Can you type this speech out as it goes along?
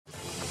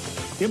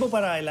Tiempo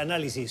para el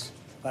análisis,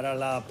 para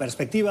la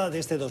perspectiva de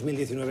este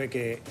 2019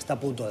 que está a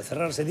punto de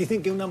cerrarse.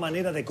 Dicen que una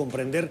manera de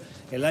comprender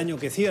el año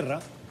que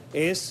cierra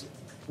es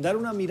dar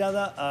una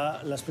mirada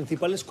a las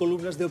principales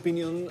columnas de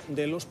opinión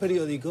de los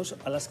periódicos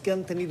a las que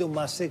han tenido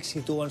más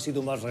éxito o han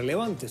sido más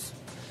relevantes.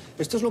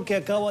 Esto es lo que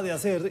acaba de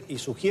hacer y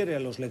sugiere a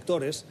los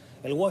lectores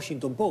el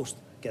Washington Post,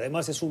 que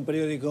además es un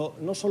periódico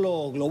no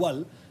solo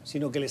global,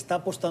 sino que le está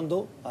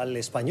apostando al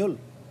español,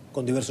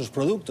 con diversos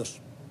productos.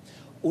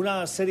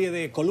 Una serie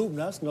de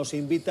columnas nos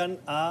invitan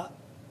a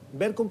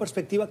ver con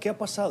perspectiva qué ha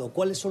pasado,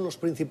 cuáles son los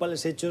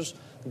principales hechos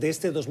de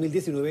este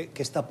 2019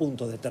 que está a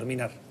punto de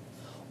terminar.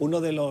 Uno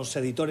de los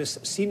editores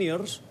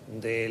seniors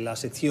de la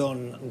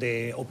sección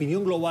de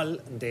opinión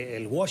global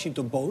del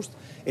Washington Post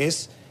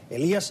es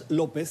Elías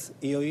López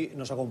y hoy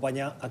nos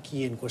acompaña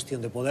aquí en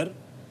Cuestión de Poder.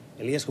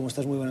 Elías, ¿cómo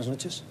estás? Muy buenas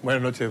noches.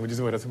 Buenas noches,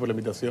 muchísimas gracias por la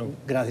invitación.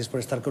 Gracias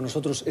por estar con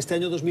nosotros. Este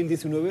año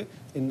 2019,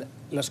 en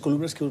las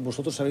columnas que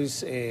vosotros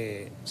habéis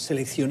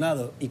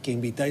seleccionado y que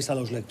invitáis a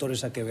los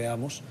lectores a que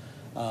veamos,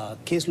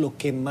 ¿qué es lo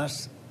que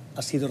más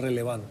ha sido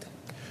relevante?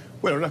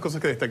 Bueno, una de las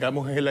cosas que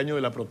destacamos es el año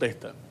de la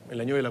protesta,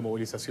 el año de la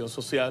movilización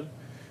social,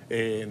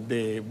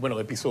 de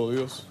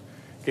episodios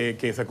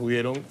que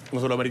sacudieron no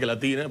solo a América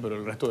Latina, pero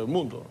el resto del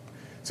mundo.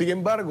 Sin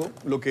embargo,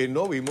 lo que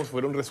no vimos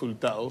fueron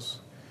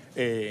resultados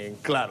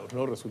claros,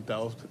 ¿no?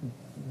 Resultados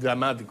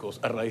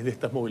dramáticos a raíz de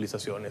estas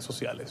movilizaciones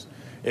sociales.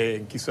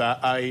 Quizá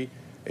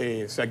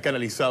se ha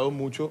canalizado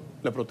mucho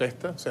la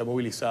protesta, se ha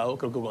movilizado,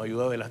 creo que con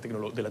ayuda de la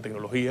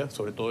tecnología,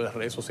 sobre todo de las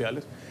redes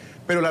sociales,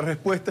 pero las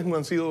respuestas no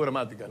han sido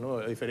dramáticas, ¿no?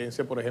 A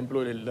diferencia, por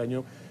ejemplo, del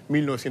año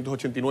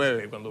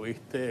 1989, cuando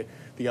viste,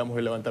 digamos,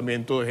 el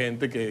levantamiento de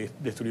gente que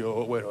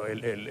destruyó, bueno,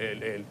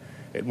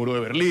 el muro de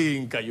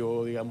Berlín,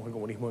 cayó, digamos, el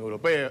comunismo en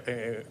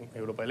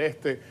Europa del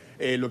Este.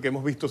 Lo que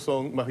hemos visto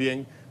son más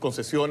bien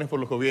concesiones por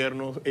los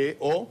gobiernos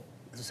o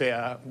se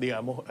ha,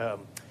 digamos,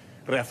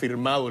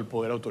 reafirmado el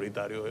poder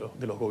autoritario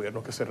de los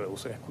gobiernos que se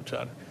reducen a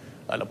escuchar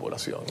a la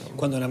población, ¿no?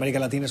 Cuando en América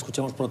Latina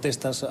escuchamos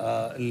protestas,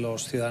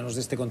 los ciudadanos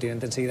de este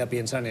continente enseguida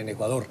piensan en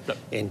Ecuador, claro,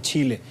 en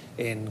Chile,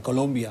 en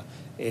Colombia,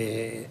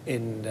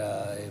 en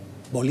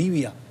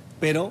Bolivia,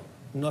 pero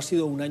no ha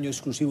sido un año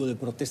exclusivo de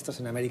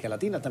protestas en América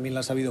Latina, también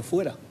las ha habido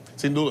fuera.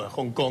 Sin duda,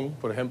 Hong Kong,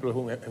 por ejemplo,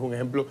 es un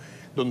ejemplo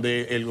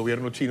donde el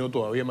gobierno chino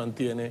todavía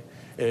mantiene,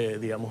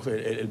 digamos,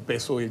 el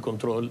peso y el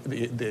control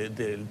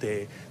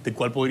de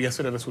cuál podría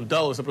ser el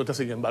resultado de esa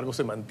protesta. Sin embargo,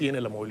 se mantiene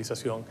la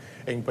movilización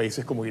en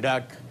países como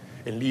Irak,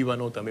 en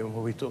Líbano, también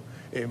hemos visto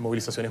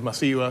movilizaciones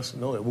masivas,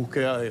 ¿no?, de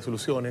búsqueda de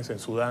soluciones, en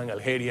Sudán,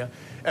 Algeria,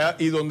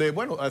 y donde,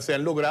 bueno, se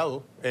han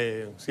logrado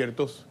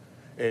ciertas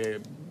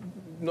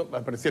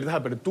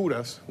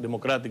aperturas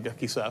democráticas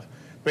quizás,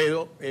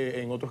 pero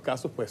en otros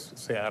casos pues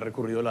se ha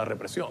recurrido a la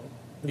represión.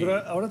 Pero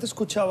ahora te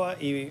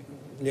escuchaba y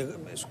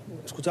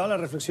escuchaba la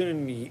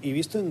reflexión y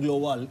visto en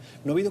global,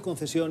 no ha habido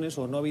concesiones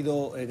o no ha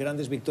habido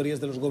grandes victorias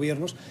de los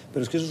gobiernos,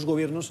 pero es que esos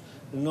gobiernos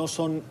no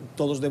son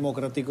todos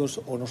democráticos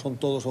o no son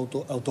todos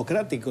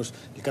autocráticos.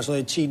 El caso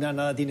de China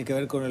nada tiene que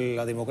ver con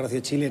la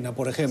democracia chilena,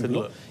 por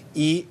ejemplo,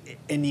 y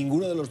en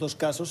ninguno de los dos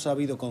casos ha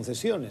habido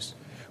concesiones.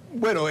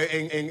 Bueno,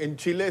 en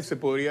Chile se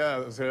podría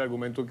hacer el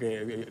argumento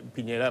que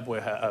Piñera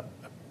pues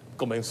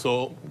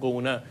comenzó con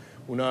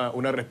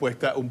una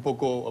respuesta un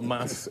poco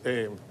más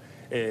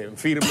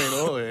firme,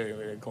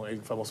 ¿no? Con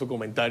el famoso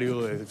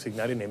comentario de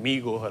designar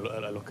enemigos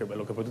a los que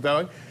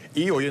protestaban,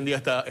 y hoy en día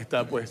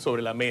está pues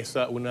sobre la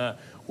mesa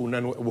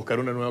buscar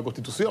una nueva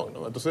constitución,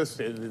 ¿no? Entonces,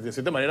 de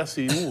cierta manera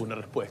sí hubo una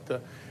respuesta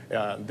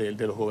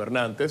de los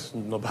gobernantes,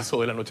 no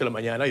pasó de la noche a la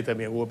mañana y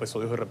también hubo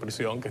episodios de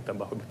represión que están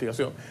bajo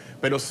investigación,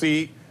 pero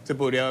sí se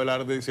podría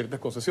hablar de ciertas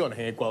concesiones.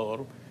 En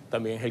Ecuador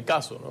también es el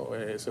caso,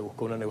 ¿no? Se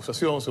buscó una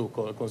negociación, se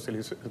buscó,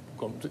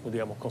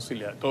 digamos,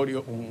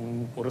 conciliatorio,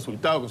 un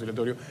resultado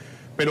conciliatorio.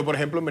 Pero, por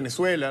ejemplo, en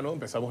Venezuela, ¿no?,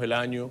 empezamos el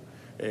año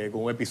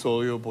con un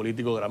episodio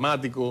político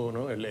dramático,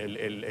 ¿no?,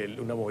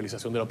 una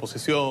movilización de la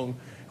oposición.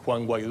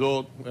 Juan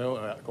Guaidó, ¿no?,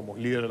 como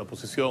líder de la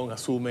oposición,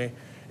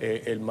 asume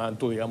el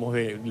manto, digamos,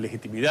 de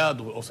legitimidad,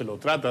 o se lo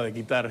trata de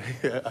quitar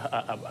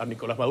a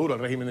Nicolás Maduro, al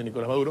régimen de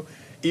Nicolás Maduro.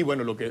 Y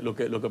bueno, lo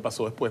que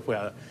pasó después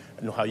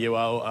nos ha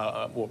llevado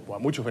a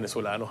muchos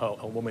venezolanos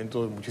a un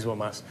momento de muchísima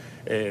más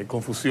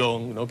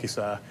confusión, ¿no?,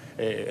 quizás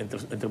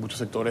entre muchos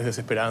sectores,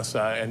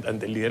 desesperanza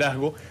ante el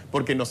liderazgo,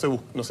 porque no se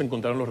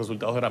encontraron los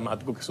resultados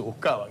dramáticos que se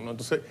buscaban, ¿no?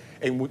 Entonces,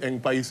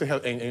 en países,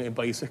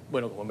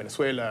 bueno, como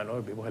Venezuela,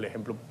 ¿no?, vimos el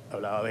ejemplo,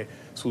 hablaba de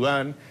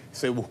Sudán,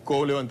 se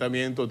buscó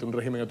levantamiento de un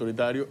régimen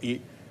autoritario y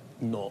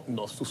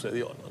no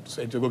sucedió, ¿no?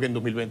 Entonces, yo creo que en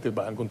 2020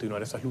 van a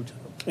continuar esas luchas,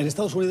 ¿no? En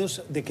Estados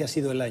Unidos, ¿de qué ha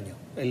sido el año?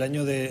 El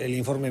año del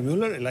informe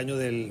Mueller, el año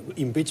del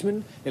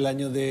impeachment, el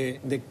año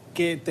de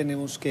qué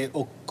tenemos que,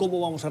 o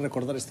cómo vamos a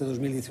recordar este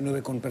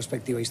 2019 con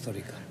perspectiva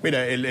histórica.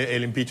 Mira,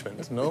 el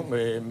impeachment, ¿no?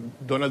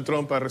 Donald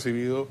Trump ha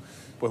recibido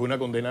pues una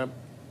condena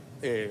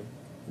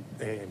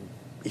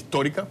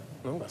histórica,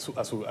 ¿no?,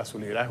 a su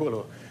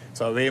liderazgo.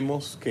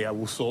 Sabemos que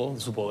abusó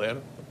de su poder.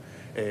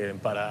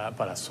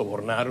 para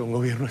sobornar a un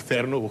gobierno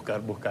externo,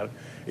 buscar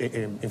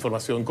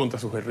información contra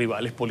sus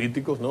rivales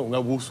políticos, ¿no? Un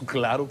abuso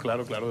claro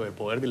del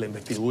poder, de la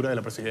investidura de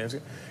la presidencia.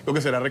 Creo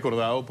que será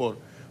recordado por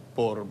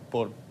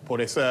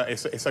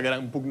esa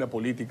gran pugna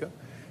política.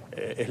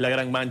 Es la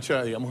gran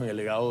mancha, digamos, en el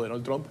legado de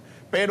Donald Trump,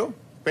 pero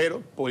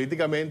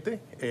políticamente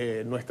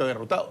no está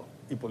derrotado.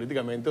 Y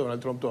políticamente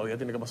Donald Trump todavía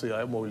tiene capacidad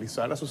de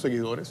movilizar a sus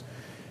seguidores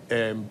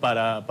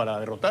para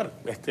derrotar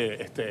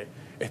este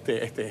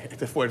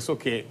esfuerzo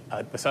que,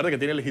 a pesar de que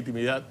tiene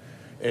legitimidad,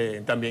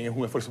 también es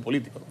un esfuerzo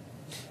político.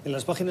 En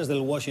las páginas del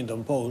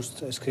Washington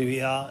Post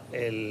escribía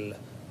el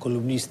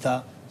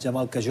columnista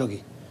Jamal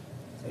Khashoggi,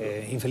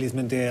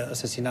 infelizmente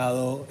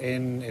asesinado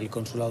en el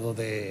consulado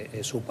de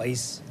su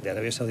país, de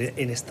Arabia Saudí,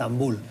 en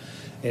Estambul.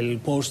 El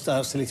Post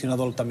ha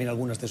seleccionado también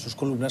algunas de sus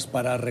columnas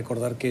para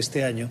recordar que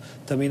este año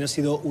también ha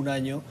sido un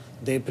año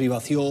de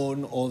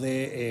privación o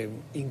de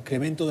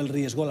incremento del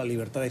riesgo a la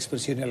libertad de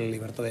expresión y a la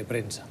libertad de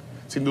prensa.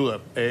 Sin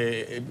duda,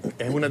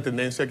 es una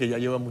tendencia que ya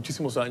lleva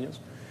muchísimos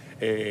años.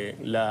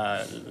 El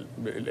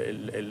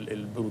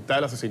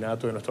brutal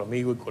asesinato de nuestro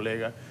amigo y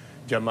colega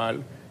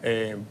Jamal,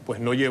 pues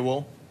no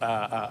llevó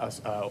a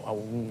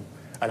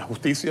la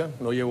justicia,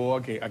 no llevó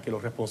a que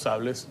los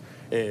responsables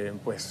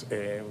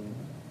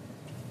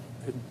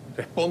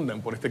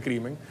respondan por este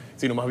crimen,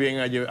 sino más bien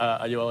ha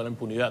llevado a la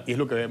impunidad. Y es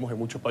lo que vemos en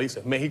muchos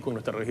países. México, en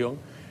nuestra región,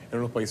 es uno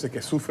de los países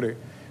que sufre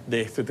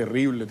de este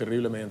terrible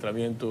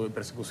amedrentamiento, de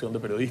persecución de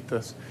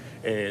periodistas,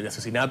 de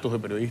asesinatos de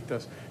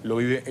periodistas. Lo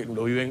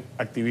viven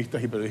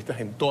activistas y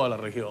periodistas en toda la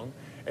región.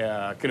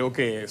 Creo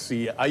que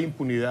si hay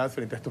impunidad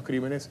frente a estos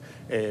crímenes,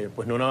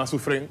 pues no nada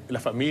sufren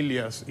las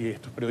familias y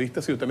estos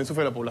periodistas, sino también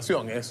sufre la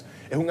población. Es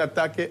un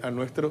ataque a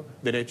nuestro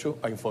derecho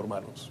a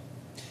informarnos.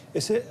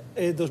 Ese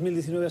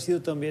 2019 ha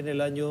sido también el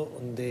año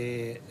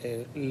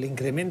del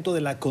incremento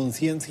de la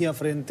conciencia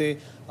frente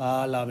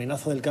a la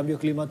amenaza del cambio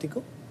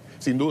climático.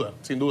 Sin duda,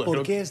 sin duda.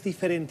 ¿Por qué es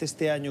diferente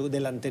este año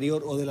del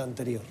anterior o del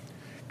anterior?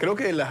 Creo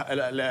que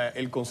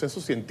el consenso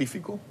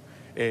científico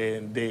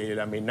de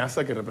la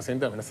amenaza que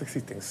representa, la amenaza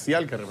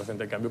existencial que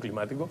representa el cambio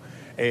climático,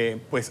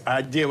 pues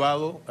ha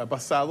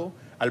pasado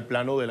al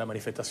plano de la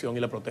manifestación y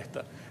la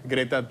protesta.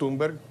 Greta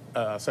Thunberg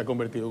se ha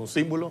convertido en un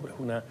símbolo,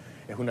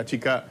 es una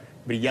chica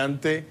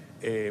brillante,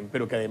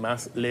 pero que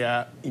además le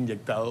ha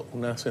inyectado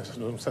una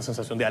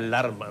sensación de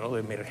alarma, ¿no? De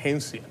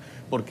emergencia,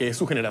 porque es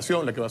su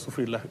generación la que va a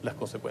sufrir las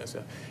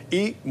consecuencias.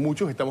 Y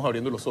muchos estamos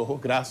abriendo los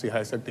ojos gracias a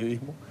ese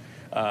activismo,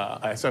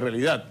 a esa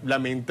realidad.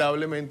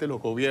 Lamentablemente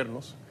los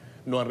gobiernos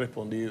no han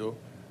respondido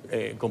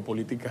con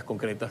políticas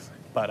concretas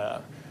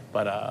para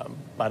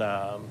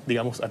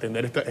digamos,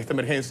 atender esta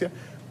emergencia,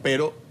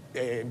 pero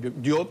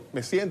yo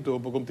me siento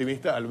un poco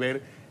optimista al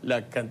ver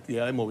la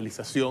cantidad de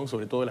movilización,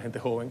 sobre todo de la gente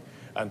joven,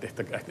 ante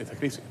esta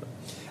crisis,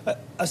 ¿no?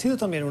 Ha sido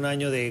también un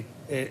año de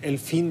el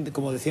fin,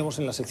 como decíamos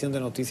en la sección de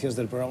noticias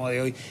del programa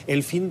de hoy,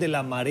 el fin de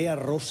la marea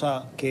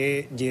rosa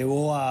que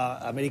llevó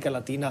a América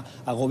Latina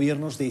a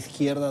gobiernos de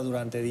izquierda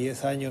durante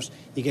 10 años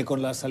y que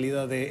con la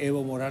salida de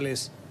Evo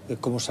Morales,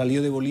 como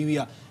salió de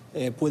Bolivia,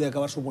 puede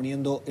acabar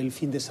suponiendo el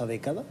fin de esa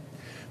década.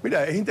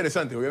 Mira, es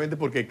interesante, obviamente,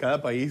 porque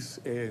cada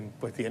país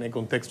pues tiene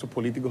contextos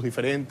políticos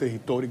diferentes,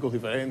 históricos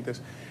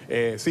diferentes.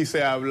 Sí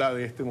se habla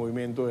de este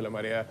movimiento de la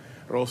marea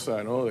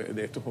rosa, ¿no?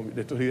 de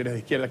estos líderes de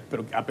izquierda,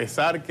 pero a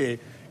pesar que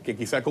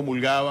quizá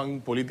comulgaban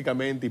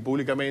políticamente y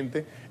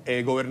públicamente,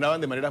 gobernaban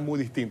de maneras muy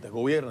distintas,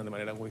 gobiernan de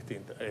maneras muy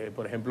distintas.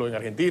 Por ejemplo, en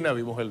Argentina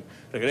vimos el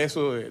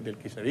regreso del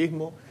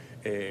kirchnerismo,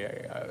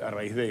 a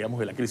raíz de, digamos,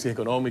 de la crisis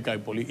económica y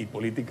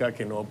política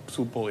que no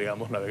supo,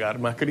 digamos, navegar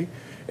Macri.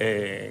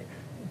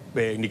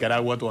 En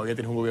Nicaragua todavía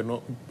tiene un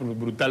gobierno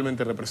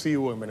brutalmente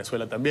represivo, en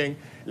Venezuela también.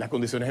 Las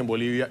condiciones en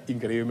Bolivia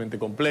increíblemente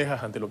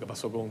complejas ante lo que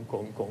pasó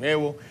con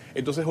Evo.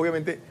 Entonces,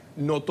 obviamente,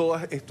 no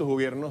todos estos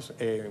gobiernos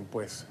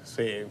pues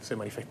se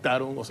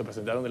manifestaron o se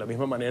presentaron de la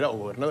misma manera o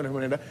gobernaron de la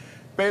misma manera,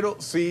 pero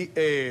sí,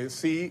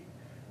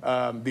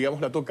 digamos,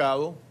 le ha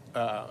tocado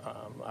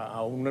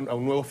a un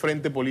nuevo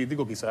frente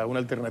político, quizás una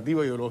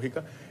alternativa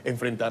ideológica,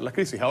 enfrentar las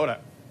crisis.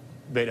 Ahora,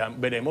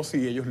 veremos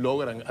si ellos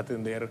logran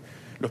atender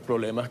los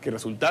problemas que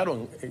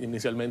resultaron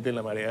inicialmente en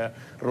la marea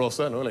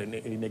rosa, ¿no? La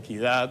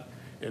inequidad,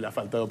 la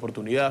falta de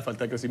oportunidad,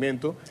 falta de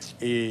crecimiento.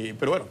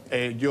 Pero bueno,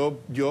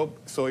 yo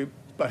soy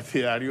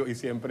partidario y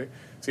siempre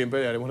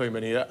le daremos la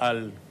bienvenida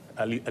al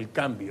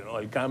cambio, ¿no?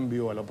 Al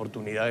cambio, a la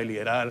oportunidad de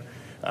liderar,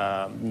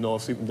 no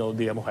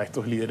digamos a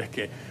estos líderes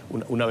que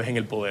una vez en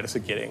el poder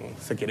se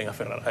quieren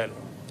aferrar a él,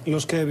 ¿no?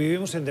 Los que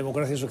vivimos en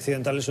democracias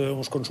occidentales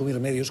debemos consumir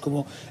medios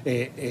como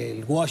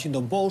el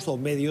Washington Post o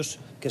medios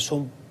que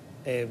son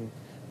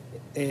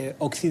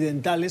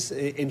occidentales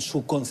en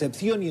su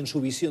concepción y en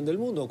su visión del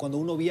mundo. Cuando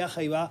uno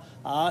viaja y va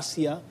a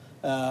Asia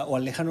o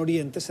al Lejano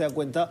Oriente se da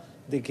cuenta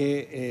de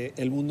que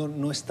el mundo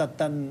no está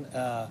tan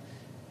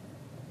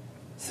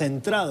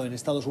centrado en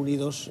Estados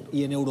Unidos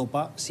y en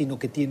Europa, sino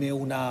que tiene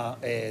una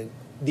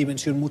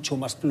dimensión mucho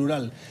más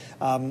plural.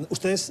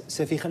 Ustedes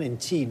se fijan en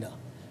China.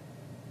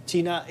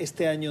 China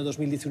este año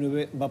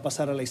 2019 va a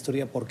pasar a la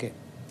historia, ¿por qué?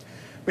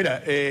 Mira,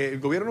 el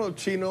gobierno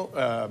chino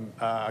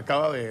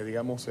acaba de,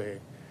 digamos,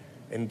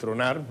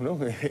 entronar, ¿no?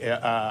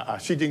 a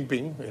Xi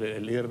Jinping,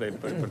 el líder del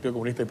Partido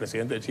Comunista y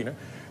presidente de China,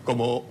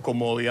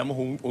 como digamos,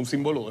 un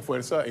símbolo de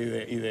fuerza y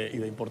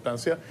de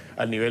importancia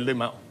al nivel de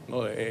Mao,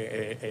 ¿no?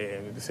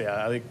 Se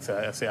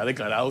ha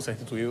declarado, se ha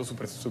instituido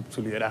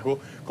su liderazgo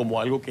como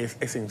algo que es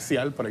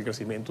esencial para el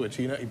crecimiento de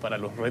China y para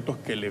los retos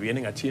que le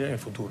vienen a China en el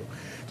futuro.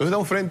 Entonces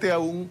estamos frente a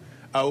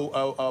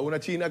una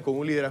China con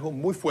un liderazgo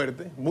muy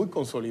fuerte, muy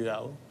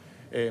consolidado,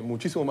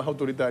 muchísimo más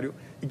autoritario,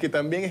 y que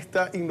también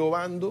está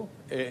innovando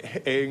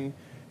en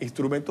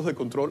instrumentos de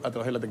control a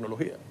través de la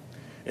tecnología.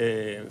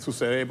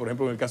 Sucede, por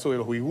ejemplo, en el caso de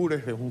los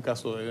uigures, es un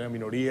caso de una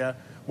minoría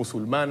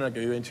musulmana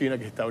que vive en China,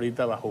 que está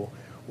ahorita bajo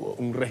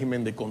un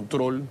régimen de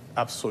control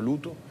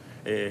absoluto.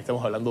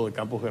 Estamos hablando de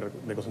campos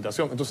de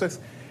concentración. Entonces,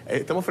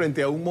 estamos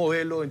frente a un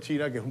modelo en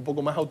China que es un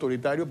poco más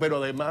autoritario, pero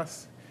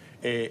además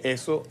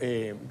eso,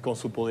 con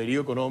su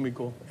poderío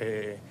económico,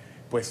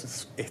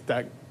 pues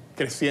está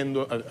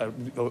creciendo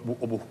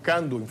o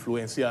buscando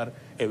influenciar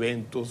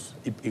eventos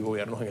y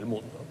gobiernos en el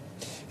mundo.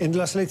 En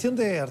la selección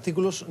de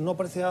artículos no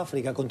aparece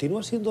África.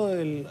 ¿Continúa siendo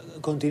el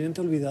continente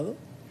olvidado?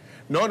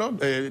 No,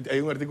 hay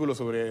un artículo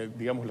sobre,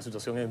 digamos, la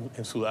situación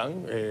en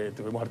Sudán,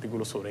 tenemos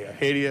artículos sobre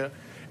Argelia,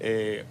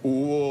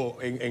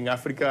 en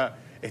África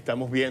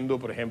estamos viendo,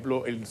 por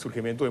ejemplo, el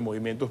surgimiento de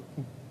movimientos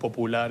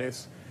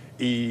populares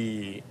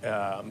y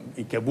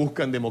que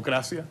buscan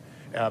democracia.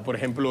 Por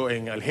ejemplo,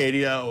 en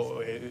Algeria,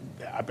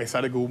 a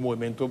pesar de que hubo un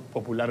movimiento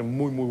popular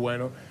muy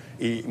bueno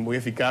y muy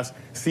eficaz,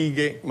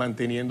 sigue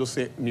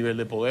manteniéndose nivel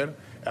de poder.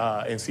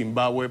 En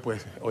Zimbabue,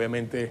 pues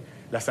obviamente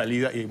la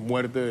salida y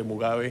muerte de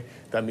Mugabe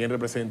también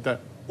representa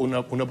una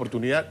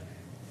oportunidad.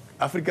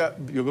 África,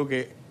 yo creo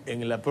que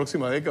en la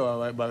próxima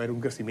década va a haber un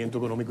crecimiento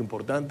económico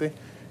importante,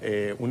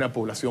 una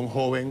población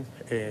joven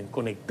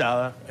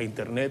conectada a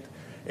Internet.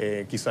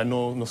 Quizá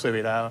no se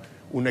verá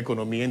una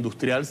economía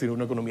industrial, sino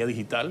una economía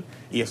digital,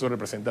 y eso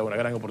representa una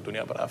gran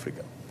oportunidad para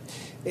África.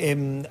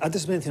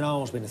 Antes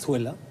mencionábamos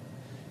Venezuela.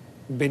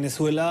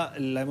 Venezuela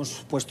la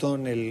hemos puesto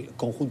en el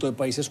conjunto de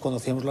países cuando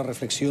hacíamos la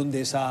reflexión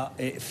de esa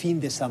fin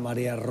de esa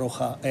marea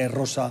rosa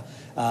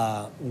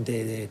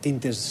de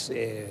tintes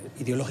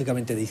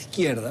ideológicamente de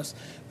izquierdas,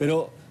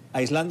 pero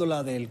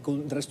aislándola del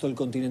resto del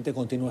continente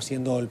continúa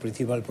siendo el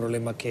principal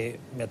problema que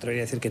me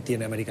atrevería a decir que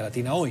tiene América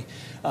Latina hoy.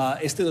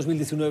 Este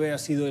 2019 ha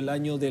sido el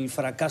año del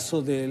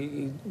fracaso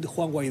de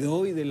Juan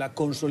Guaidó y de la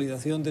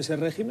consolidación de ese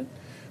régimen.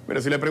 Pero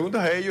si le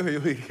preguntas a ellos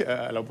dirían,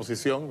 a la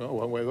oposición, ¿no?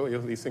 Juan Guaidó,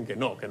 ellos dicen que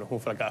no es un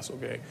fracaso,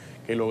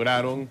 que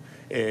lograron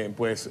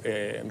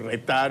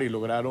retar y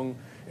lograron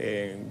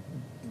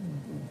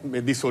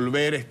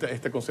disolver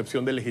esta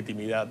concepción de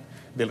legitimidad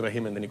del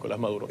régimen de Nicolás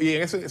Maduro. Y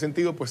en ese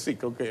sentido, pues sí,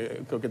 creo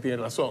que tiene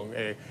razón.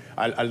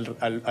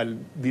 Al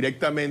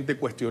directamente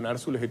cuestionar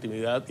su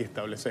legitimidad y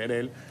establecer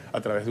él, a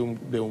través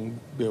de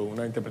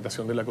una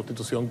interpretación de la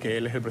Constitución, que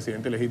él es el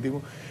presidente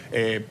legítimo,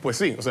 pues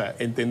sí, o sea,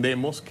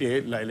 entendemos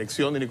que la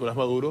elección de Nicolás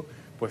Maduro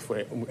pues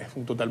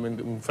es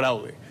totalmente un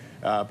fraude.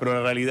 Pero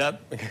la realidad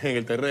en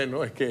el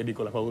terreno es que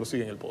Nicolás Maduro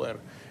sigue en el poder,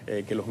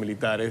 que los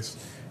militares,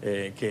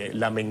 que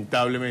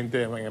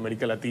lamentablemente en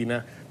América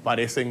Latina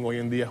parecen hoy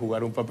en día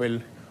jugar un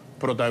papel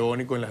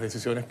protagónico en las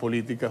decisiones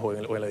políticas o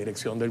en la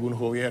dirección de algunos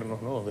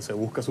gobiernos, ¿no? Donde se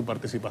busca su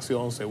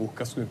participación, se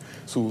busca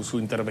su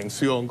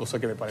intervención,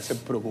 cosa que me parece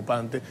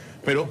preocupante,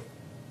 pero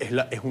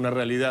es una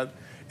realidad.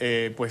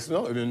 Pues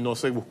no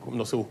se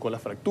buscó la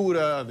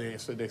fractura de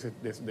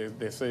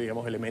ese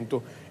digamos,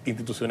 elemento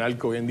institucional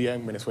que hoy en día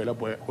en Venezuela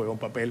juega un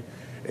papel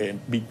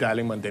vital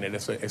en mantener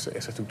esa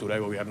estructura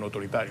de gobierno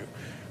autoritario.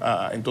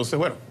 Entonces,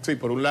 bueno, sí,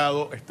 por un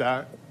lado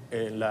está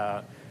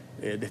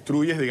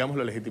destruyes, digamos,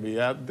 la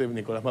legitimidad de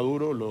Nicolás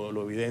Maduro,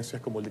 lo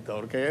evidencias como el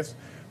dictador que es.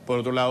 Por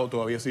otro lado,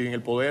 todavía sigue en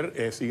el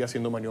poder, sigue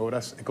haciendo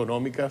maniobras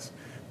económicas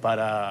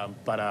para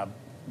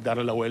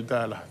darle la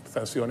vuelta a las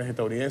sanciones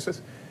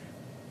estadounidenses.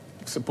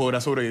 ¿Se podrá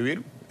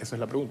sobrevivir? Esa es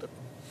la pregunta.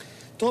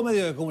 Todo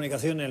medio de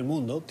comunicación en el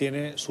mundo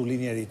tiene su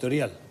línea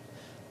editorial.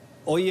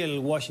 Hoy el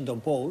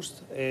Washington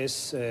Post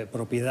es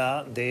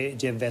propiedad de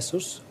Jeff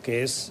Bezos,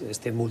 que es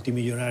este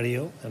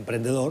multimillonario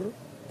emprendedor,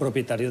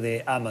 propietario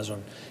de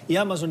Amazon. Y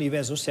Amazon y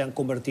Bezos se han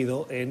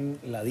convertido en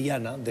la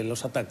diana de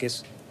los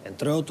ataques,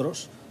 entre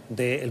otros,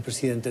 del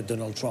presidente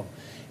Donald Trump.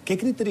 ¿Qué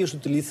criterios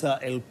utiliza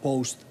el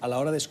Post a la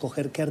hora de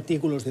escoger qué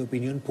artículos de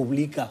opinión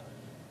publica,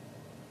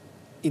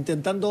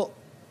 intentando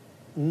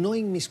no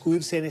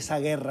inmiscuirse en esa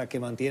guerra que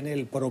mantiene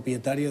el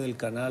propietario del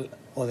canal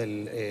o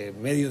del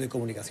medio de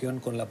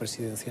comunicación con la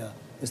presidencia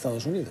de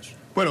Estados Unidos?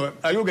 Bueno,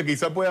 algo que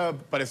quizá pueda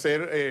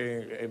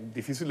parecer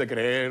difícil de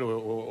creer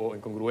o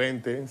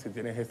incongruente, si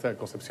tienes esta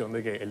concepción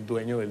de que el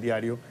dueño del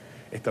diario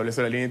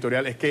establece la línea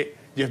editorial, es que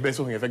Jeff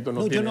Bezos en efecto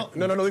no tiene...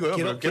 No digo,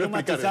 quiero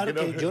matizar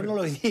que yo no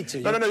lo he dicho.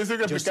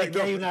 Yo sé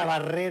que hay una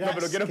barrera... No,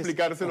 pero quiero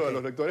explicárselo a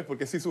los lectores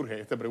porque sí surge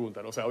esta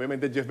pregunta, ¿no? O sea,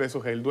 obviamente Jeff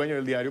Bezos es el dueño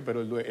del diario,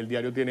 pero el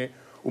diario tiene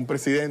un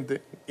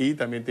presidente y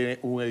también tiene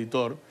un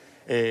editor.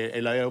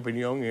 El área de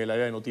opinión y el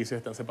área de noticias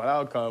están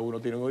separados, cada uno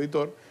tiene un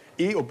editor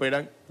y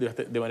operan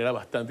de manera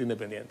bastante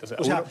independiente.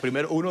 O sea,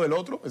 primero uno del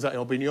otro, o sea, en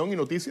opinión y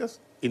noticias,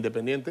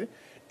 independiente,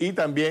 y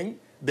también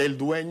del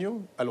dueño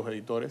a los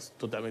editores,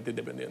 totalmente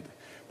independiente.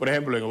 Por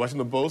ejemplo, en el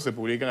Washington Post se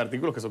publican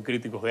artículos que son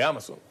críticos de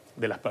Amazon,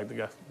 de las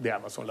prácticas de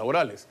Amazon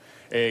laborales.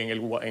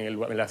 En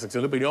la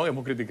sección de opinión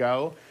hemos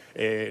criticado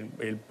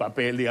el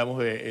papel, digamos,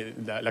 de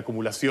la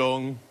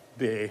acumulación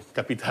de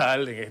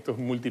capital en estos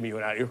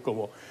multimillonarios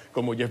como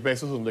Jeff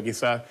Bezos, donde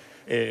quizás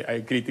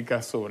hay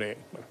críticas sobre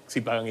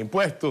si pagan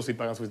impuestos, si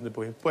pagan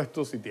suficientes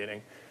impuestos,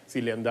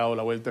 si le han dado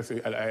la vuelta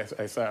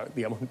a esa,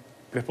 digamos,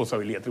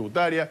 responsabilidad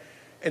tributaria.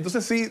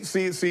 Entonces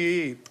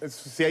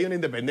sí hay una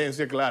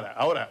independencia clara.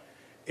 Ahora,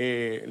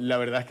 la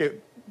verdad es que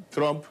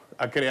Trump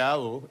ha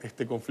creado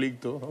este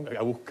conflicto, ¿no?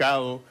 Ha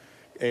buscado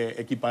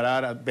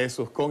equiparar a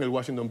Bezos con el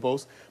Washington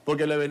Post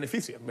porque le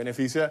beneficia,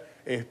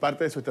 es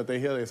parte de su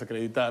estrategia de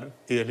desacreditar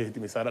y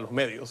deslegitimizar a los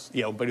medios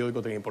y a un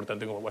periódico tan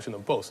importante como el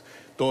Washington Post.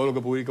 Todo lo que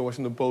publica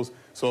Washington Post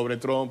sobre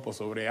Trump o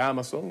sobre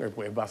Amazon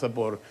pues pasa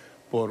por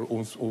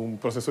un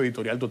proceso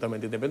editorial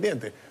totalmente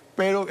independiente.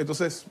 Pero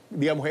entonces,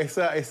 digamos,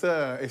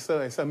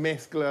 esa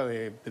mezcla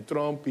de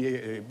Trump y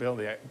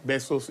de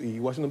Bezos y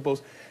Washington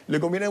Post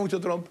le conviene mucho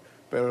a Trump,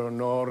 pero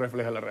no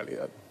refleja la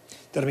realidad.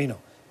 Termino.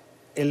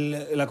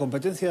 La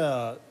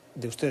competencia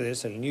de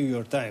ustedes, el New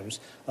York Times,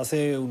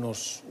 hace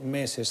unos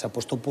meses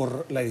apostó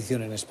por la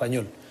edición en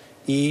español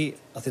y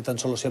hace tan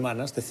solo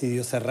semanas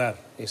decidió cerrar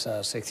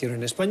esa sección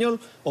en español.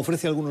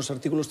 Ofrece algunos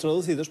artículos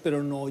traducidos,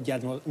 pero ya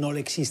no le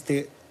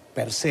existe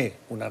per se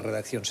una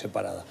redacción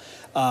separada.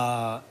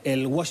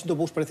 El Washington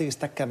Post parece que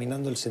está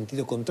caminando el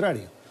sentido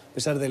contrario. A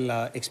pesar de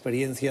la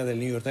experiencia del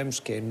New York Times,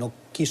 que no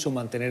quiso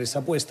mantener esa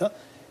apuesta,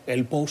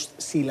 el Post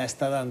sí la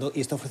está dando y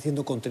está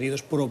ofreciendo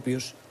contenidos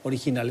propios,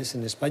 originales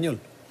en español.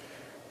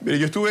 Mire,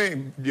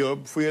 yo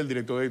fui el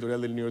director editorial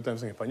del New York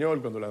Times en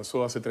español cuando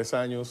lanzó hace 3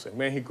 años en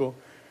México.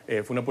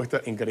 Fue una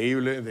apuesta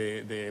increíble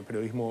de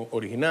periodismo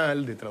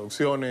original, de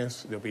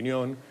traducciones, de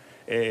opinión.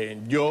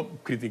 Yo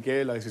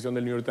critiqué la decisión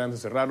del New York Times de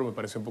cerrarlo, me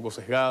pareció un poco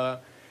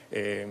sesgada.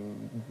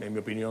 En mi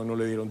opinión, no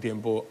le dieron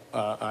tiempo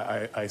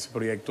a ese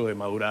proyecto de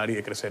madurar y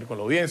de crecer con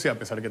la audiencia, a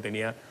pesar que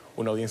tenía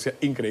una audiencia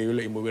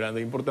increíble y muy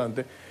grande e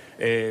importante.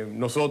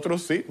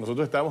 Nosotros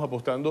estamos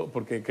apostando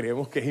porque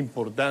creemos que es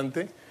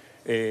importante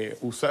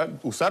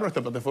usar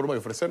nuestra plataforma y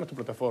ofrecer nuestra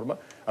plataforma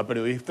a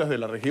periodistas de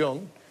la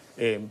región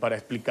para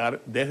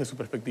explicar desde su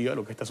perspectiva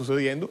lo que está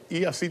sucediendo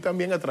y así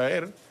también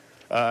atraer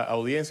a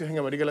audiencias en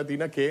América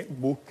Latina que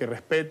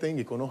respeten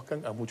y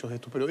conozcan a muchos de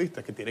estos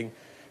periodistas que tienen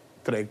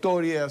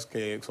trayectorias,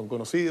 que son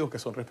conocidos, que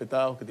son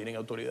respetados, que tienen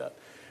autoridad.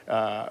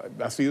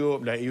 Nos ha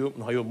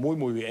ido muy,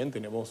 muy bien.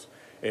 Tenemos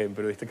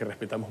periodistas que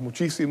respetamos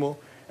muchísimo,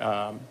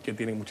 que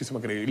tienen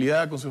muchísima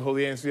credibilidad con sus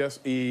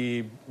audiencias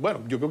y,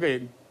 bueno, yo creo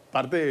que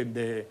parte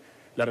de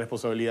la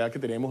responsabilidad que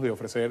tenemos de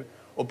ofrecer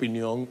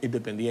opinión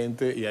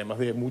independiente y además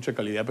de mucha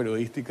calidad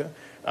periodística,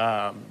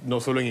 no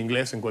solo en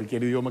inglés, en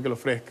cualquier idioma que lo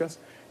ofrezcas,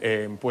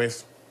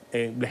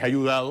 les ha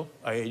ayudado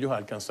a ellos a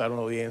alcanzar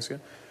una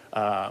audiencia,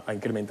 a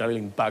incrementar el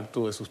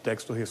impacto de sus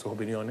textos y de sus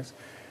opiniones.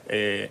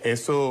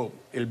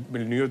 El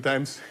New York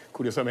Times,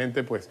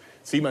 curiosamente, pues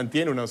sí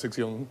mantiene una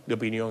sección de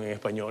opinión en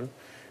español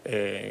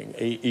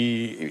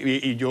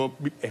y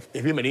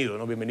es bienvenido,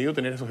 ¿no? Bienvenido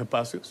tener esos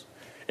espacios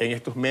en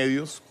estos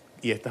medios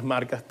y estas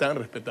marcas tan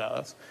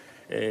respetadas.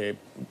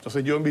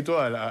 Entonces yo invito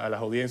a las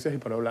audiencias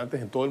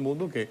hispanohablantes en todo el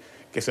mundo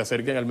que se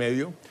acerquen al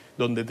medio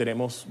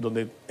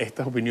donde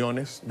estas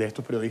opiniones de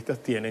estos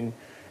periodistas tienen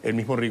el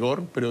mismo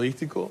rigor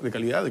periodístico de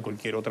calidad de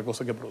cualquier otra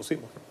cosa que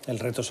producimos. El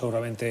reto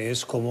seguramente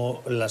es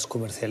cómo las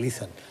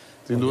comercializan.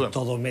 Sin duda.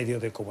 Todo medio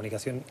de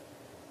comunicación,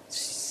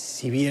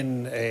 si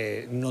bien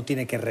no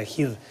tiene que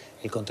regir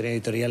el contenido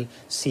editorial,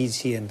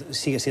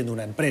 sigue siendo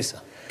una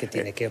empresa que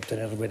tiene que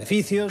obtener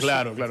beneficios.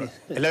 Claro.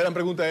 La gran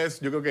pregunta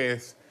yo creo que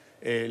es,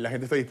 ¿la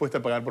gente está dispuesta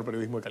a pagar por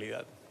periodismo de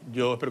calidad?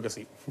 Yo espero que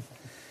sí.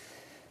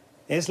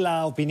 Es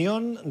la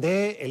opinión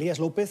de Elías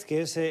López,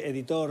 que es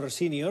editor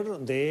senior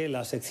de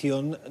la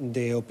sección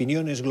de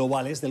opiniones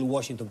globales del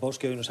Washington Post,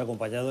 que hoy nos ha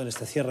acompañado en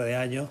este cierre de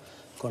año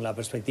con la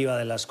perspectiva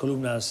de las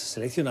columnas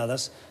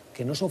seleccionadas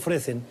que nos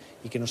ofrecen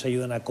y que nos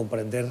ayudan a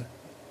comprender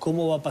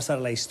cómo va a pasar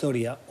la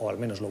historia, o al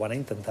menos lo van a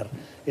intentar,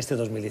 este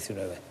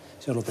 2019.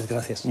 Señor López,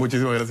 gracias.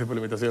 Muchísimas gracias por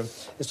la invitación.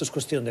 Esto es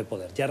Cuestión de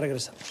Poder. Ya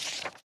regresamos.